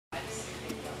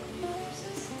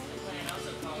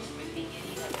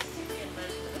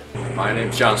My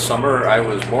name's John Summer. I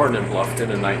was born in Bluffton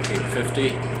in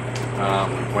 1950.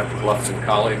 Went to Bluffton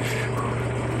College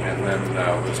and then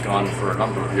was gone for a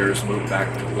number of years. Moved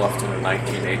back to Bluffton in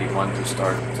 1981 to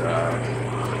start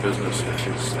the business, which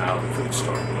is now the food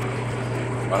store.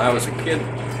 When I was a kid,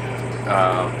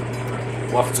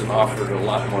 Bluffton offered a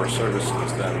lot more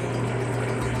services than,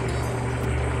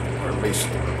 or at least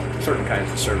certain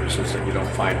kinds of services that you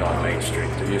don't find on Main Street.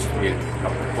 There used to be a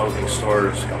couple of clothing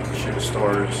stores, a couple of shoe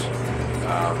stores,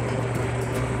 a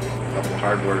couple of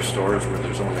hardware stores where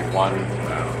there's only one,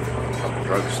 a couple of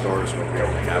drug stores where we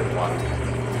only have one.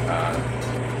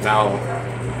 Now,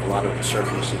 a lot of the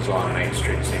services on Main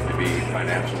Street seem to be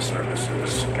financial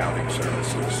services, accounting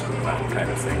services, and that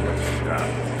kind of thing, which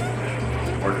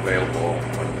weren't available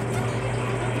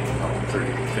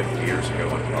 30, 50 years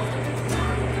ago in Bluffton.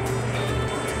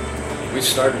 We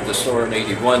started the store in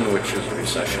 '81, which is a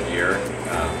recession year.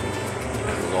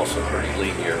 It was also a pretty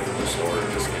lean year for the store,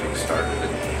 just getting started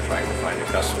and trying to find a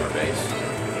customer base.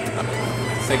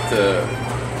 I think the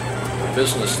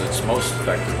business that's most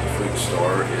affected the food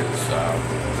store is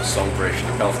the Celebration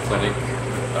of Health Clinic,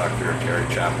 Dr. Terry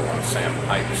Chappell and Sam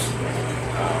Pipes.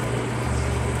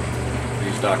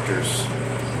 These doctors,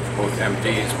 both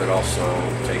MDs, but also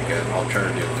take an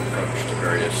alternative approach to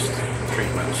various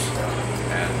treatments.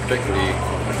 And particularly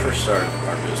when we first started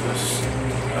our business,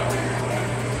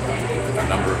 a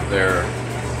number of their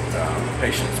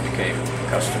patients became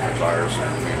customers of ours,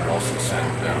 and we would also send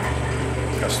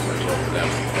customers over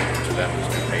to them as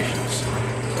new patients.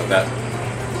 So that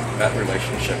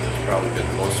relationship has probably been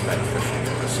the most beneficial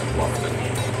to us in Bluffton.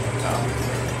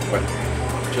 But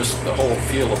just the whole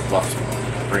feel of Bluffton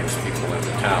brings people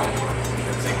into town,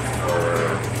 I think, for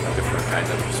a different kind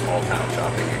of small town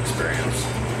shopping experience.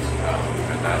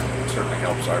 And that certainly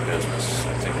helps our business,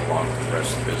 I think, along with the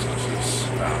rest of the businesses.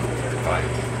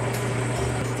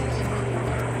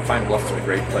 Find Bluffton a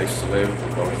great place to live.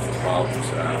 We're both involved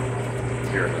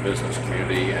here in the business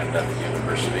community and at the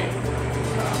university.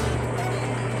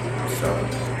 So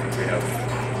we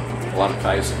have a lot of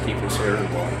ties that keep us here, and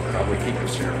will probably keep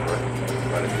us here for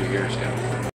quite a few years yet.